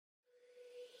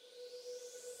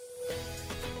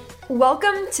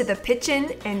Welcome to the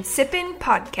Pitchin' and Sippin'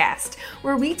 podcast,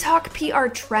 where we talk PR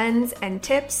trends and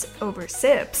tips over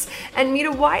sips and meet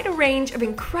a wide range of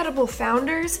incredible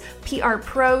founders, PR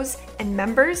pros, and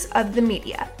members of the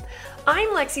media.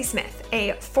 I'm Lexi Smith,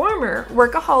 a former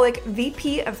workaholic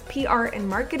VP of PR and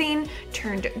marketing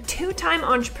turned two-time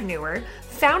entrepreneur,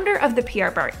 founder of the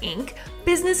PR Bar Inc.,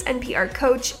 business and PR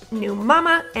coach, new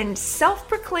mama, and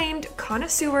self-proclaimed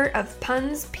connoisseur of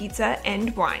puns, pizza,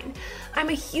 and wine. I'm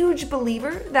a huge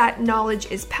believer that knowledge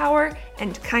is power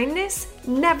and kindness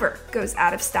never goes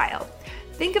out of style.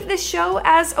 Think of this show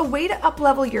as a way to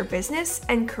uplevel your business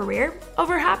and career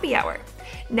over happy hour.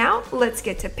 Now let's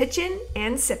get to pitchin'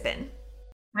 and sippin'.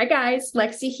 Hi guys,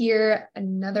 Lexi here.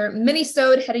 Another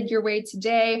Minisode headed your way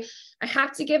today. I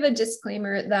have to give a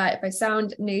disclaimer that if I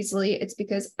sound nasally, it's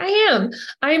because I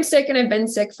am sick and I've been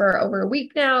sick for over a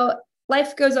week now.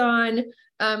 Life goes on.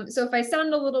 So if I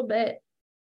sound a little bit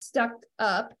stuffed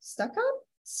up's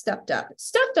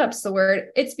the word.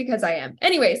 It's because I am.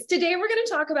 Anyways, today we're going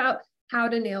to talk about how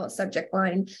to nail a subject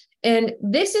line. And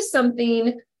this is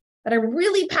something that I'm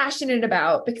really passionate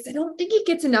about because I don't think it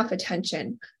gets enough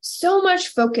attention. So much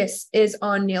focus is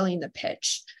on nailing the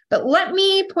pitch. But let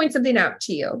me point something out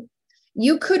to you.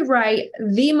 You could write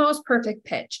the most perfect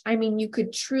pitch. I mean, you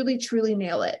could truly, truly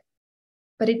nail it.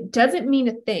 But it doesn't mean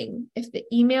a thing if the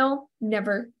email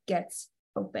never gets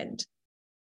opened.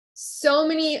 So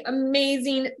many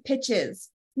amazing pitches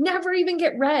never even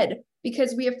get read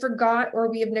because we have forgot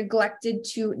or we have neglected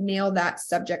to nail that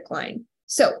subject line.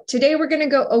 So today we're going to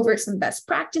go over some best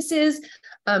practices,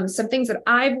 some things that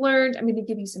I've learned. I'm going to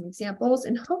give you some examples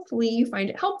and hopefully you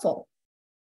find it helpful.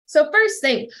 So first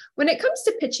thing, when it comes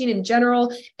to pitching in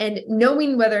general and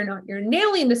knowing whether or not you're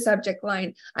nailing the subject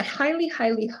line, I highly,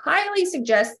 highly, highly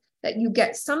suggest that you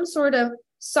get some sort of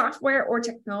software or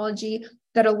technology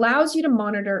that allows you to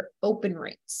monitor open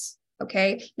rates.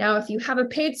 Okay. Now, if you have a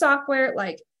paid software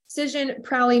like Cision,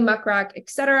 Prowly, Muckrack,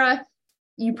 etc.,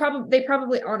 they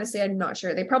probably, honestly, I'm not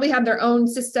sure. They probably have their own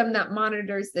system that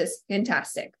monitors this.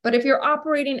 Fantastic. But if you're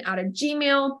operating out of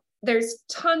Gmail, there's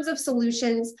tons of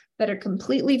solutions that are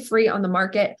completely free on the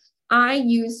market. I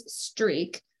use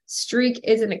Streak. Streak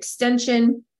is an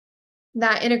extension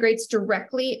that integrates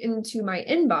directly into my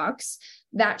inbox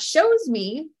that shows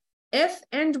me if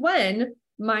and when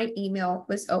my email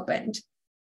was opened.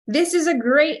 This is a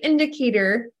great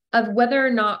indicator of whether or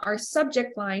not our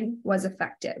subject line was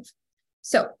effective.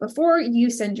 So before you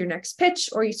send your next pitch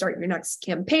or you start your next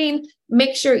campaign,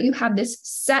 make sure you have this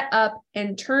set up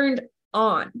and turned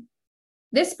on.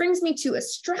 This brings me to a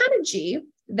strategy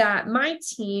that my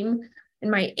team and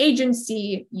my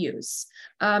agency use.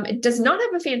 It does not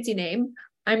have a fancy name.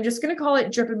 I'm just going to call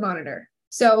it Drip and Monitor.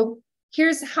 So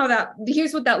here's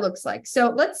what that looks like.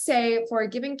 So let's say for a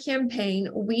given campaign,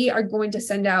 we are going to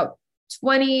send out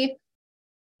 20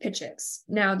 pitches.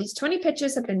 Now, these 20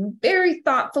 pitches have been very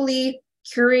thoughtfully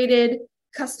curated,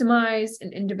 customized,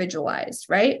 and individualized,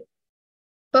 right?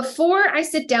 Before I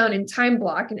sit down and time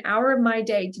block an hour of my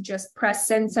day to just press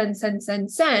send,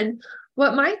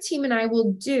 what my team and I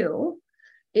will do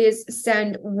is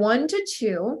send 1 to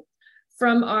 2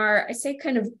 from our, I say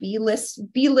kind of B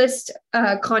list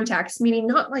contacts, meaning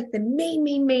not like the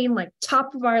main, like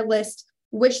top of our list,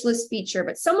 wish list feature,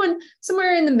 but someone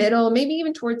somewhere in the middle, maybe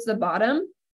even towards the bottom.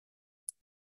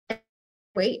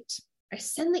 Wait, I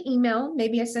send the email,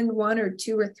 maybe I send 1 or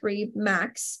 2 or 3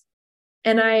 max,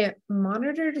 and I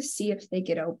monitor to see if they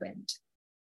get opened.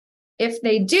 If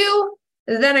they do,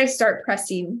 then I start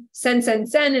pressing send,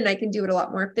 and I can do it a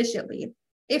lot more efficiently.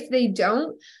 If they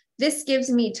don't, this gives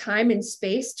me time and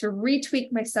space to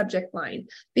retweak my subject line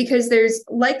because there's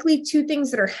likely 2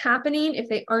 things that are happening if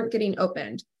they aren't getting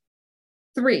opened.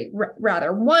 3,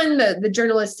 rather. 1, the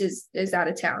journalist is out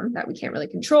of town that we can't really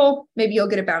control. Maybe you'll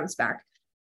get a bounce back.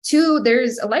 2,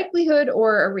 there's a likelihood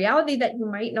or a reality that you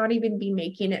might not even be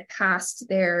making it past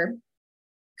their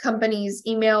company's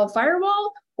email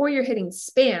firewall, or you're hitting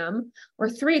spam. Or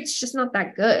 3, it's just not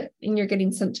that good and you're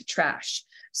getting sent to trash.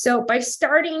 So by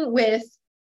starting with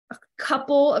a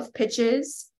couple of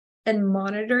pitches and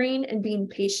monitoring and being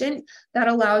patient, that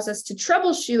allows us to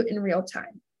troubleshoot in real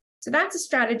time. So that's a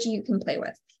strategy you can play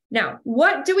with. Now,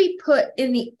 what do we put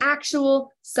in the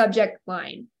actual subject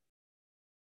line?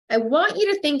 I want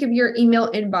you to think of your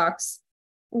email inbox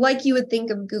like you would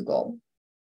think of Google.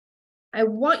 I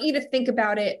want you to think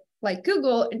about it like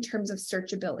Google in terms of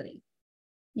searchability.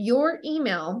 Your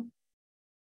email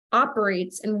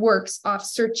operates and works off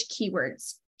search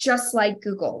keywords, just like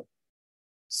Google.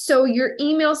 So your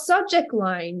email subject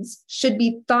lines should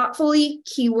be thoughtfully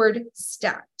keyword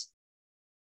stacked.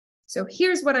 So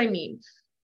here's what I mean.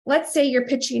 let's say you're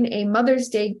pitching a Mother's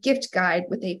Day gift guide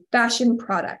with a fashion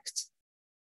product.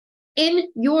 In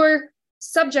your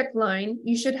subject line,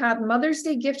 you should have Mother's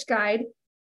Day gift guide,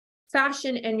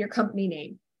 fashion, and your company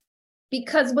name.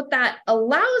 Because what that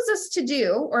allows us to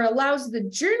do, or allows the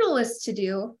journalists to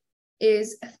do,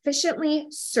 is efficiently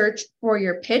search for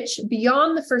your pitch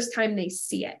beyond the first time they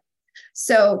see it.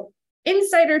 So,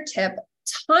 insider tip,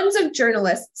 tons of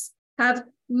journalists have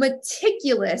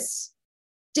meticulous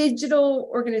digital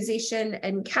organization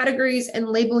and categories and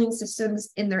labeling systems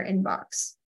in their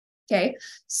inbox. Okay,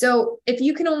 so if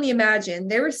you can only imagine,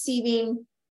 they're receiving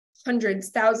hundreds,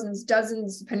 thousands,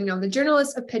 dozens, depending on the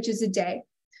journalist, of pitches a day.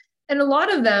 And a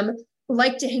lot of them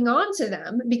like to hang on to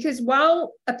them because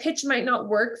while a pitch might not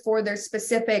work for their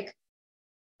specific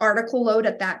article load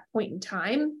at that point in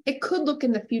time, it could look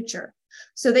in the future.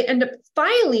 So they end up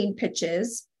filing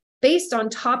pitches based on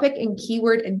topic and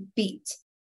keyword and beat.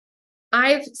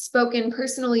 I've spoken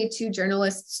personally to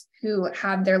journalists who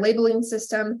have their labeling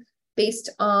system based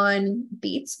on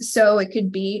beats. So it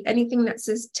could be anything that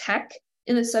says tech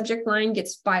in the subject line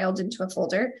gets filed into a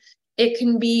folder. It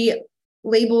can be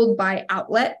labeled by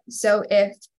outlet. So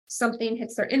if something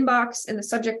hits their inbox and the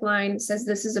subject line says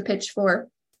this is a pitch for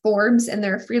Forbes and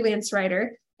they're a freelance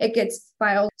writer, it gets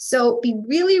filed. So be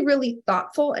really, really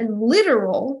thoughtful and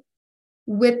literal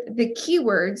with the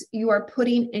keywords you are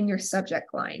putting in your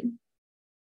subject line.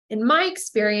 In my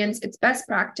experience, it's best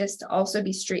practice to also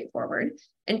be straightforward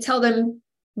and tell them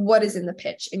what is in the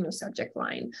pitch in your subject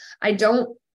line. I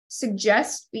don't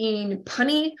suggest being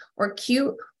punny or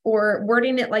cute or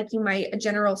wording it like you might a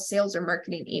general sales or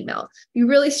marketing email. Be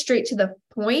really straight to the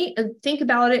point and think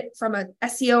about it from a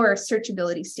SEO or a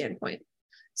searchability standpoint.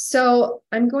 So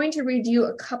I'm going to read you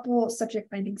a couple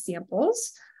subject line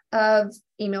examples of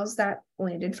emails that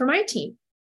landed for my team.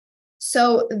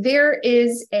 So there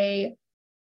is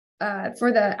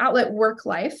for the outlet Work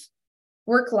Life,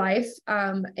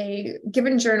 a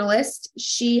given journalist,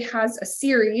 she has a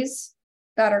series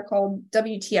that are called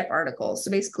WTF articles.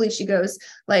 So basically she goes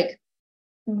like,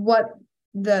 what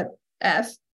the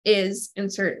F is,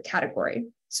 insert category.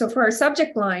 So for our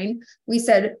subject line, we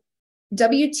said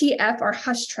WTF are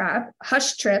hush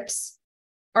trips,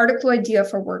 article idea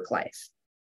for Work Life.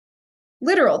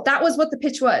 Literal, that was what the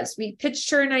pitch was. We pitched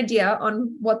her an idea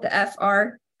on what the F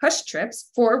are hush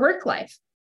trips for Work Life.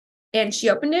 And she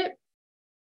opened it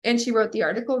and she wrote the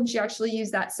article, and she actually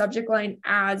used that subject line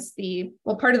as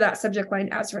part of that subject line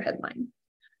as her headline.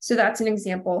 So that's an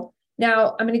example.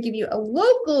 Now I'm going to give you a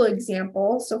local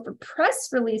example. So for press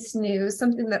release news,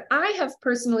 something that I have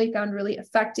personally found really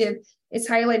effective is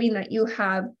highlighting that you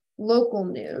have local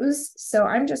news. So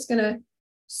I'm just going to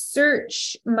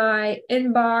search my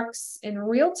inbox in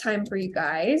real time for you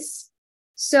guys.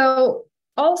 So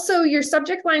also, your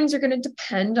subject lines are going to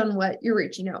depend on what you're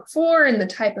reaching out for and the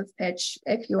type of pitch.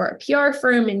 If you're a PR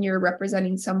firm and you're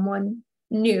representing someone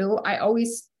new,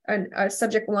 a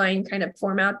subject line kind of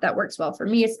format that works well for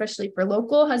me, especially for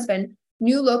local, has been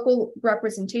new local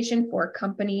representation for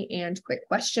company and quick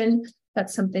question.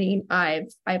 That's something I've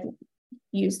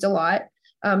used a lot.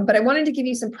 But I wanted to give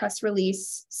you some press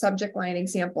release subject line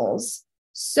examples.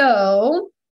 So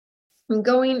I'm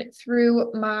going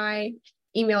through my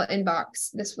email inbox.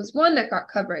 This was one that got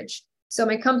coverage. So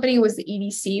my company was the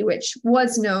EDC, which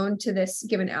was known to this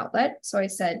given outlet. So I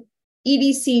said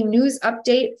EDC news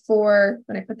update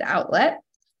when I put the outlet,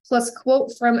 plus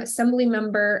quote from assembly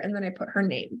member, and then I put her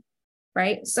name,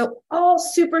 right? So all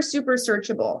super, super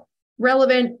searchable,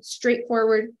 relevant,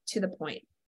 straightforward, to the point.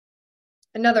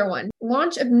 Another one,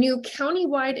 launch of new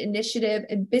countywide initiative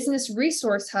and business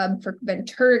resource hub for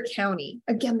Ventura County.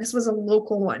 Again, this was a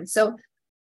local one. So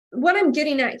what I'm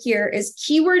getting at here is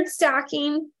keyword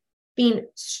stacking, being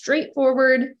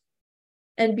straightforward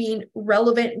and being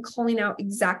relevant and calling out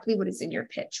exactly what is in your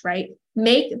pitch, right?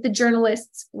 Make the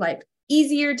journalist's life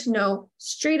easier to know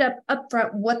straight up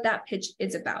upfront what that pitch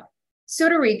is about. So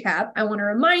to recap, I want to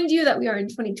remind you that we are in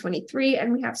 2023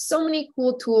 and we have so many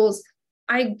cool tools.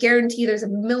 I guarantee there's a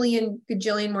million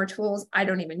gajillion more tools I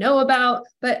don't even know about,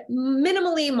 but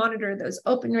minimally monitor those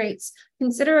open rates.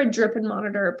 Consider a drip and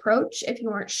monitor approach if you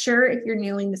aren't sure if you're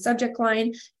nailing the subject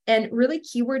line, and really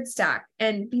keyword stack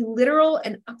and be literal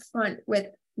and upfront with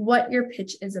what your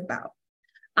pitch is about.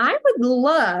 I would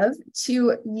love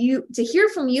to hear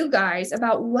from you guys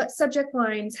about what subject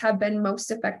lines have been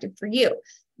most effective for you.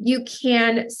 You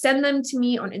can send them to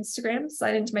me on Instagram,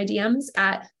 slide into my DMs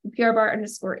at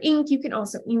 @PRBar_Inc. You can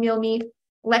also email me,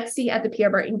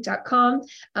 lexi@theprbarinc.com.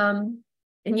 And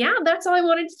yeah, that's all I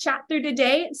wanted to chat through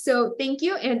today. So thank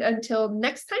you. And until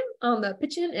next time on the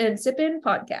Pitchin' and Sippin'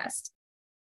 podcast.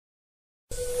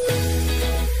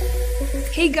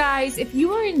 Hey guys, if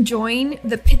you are enjoying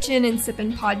the Pitchin' and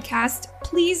Sippin' podcast,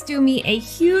 please do me a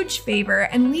huge favor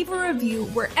and leave a review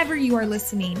wherever you are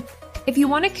listening. If you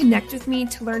want to connect with me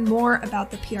to learn more about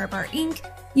the PR Bar Inc.,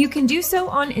 you can do so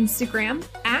on Instagram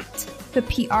at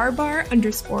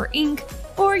 @theprbar_inc,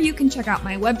 or you can check out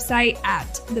my website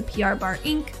at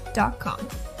theprbarinc.com.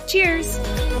 Cheers!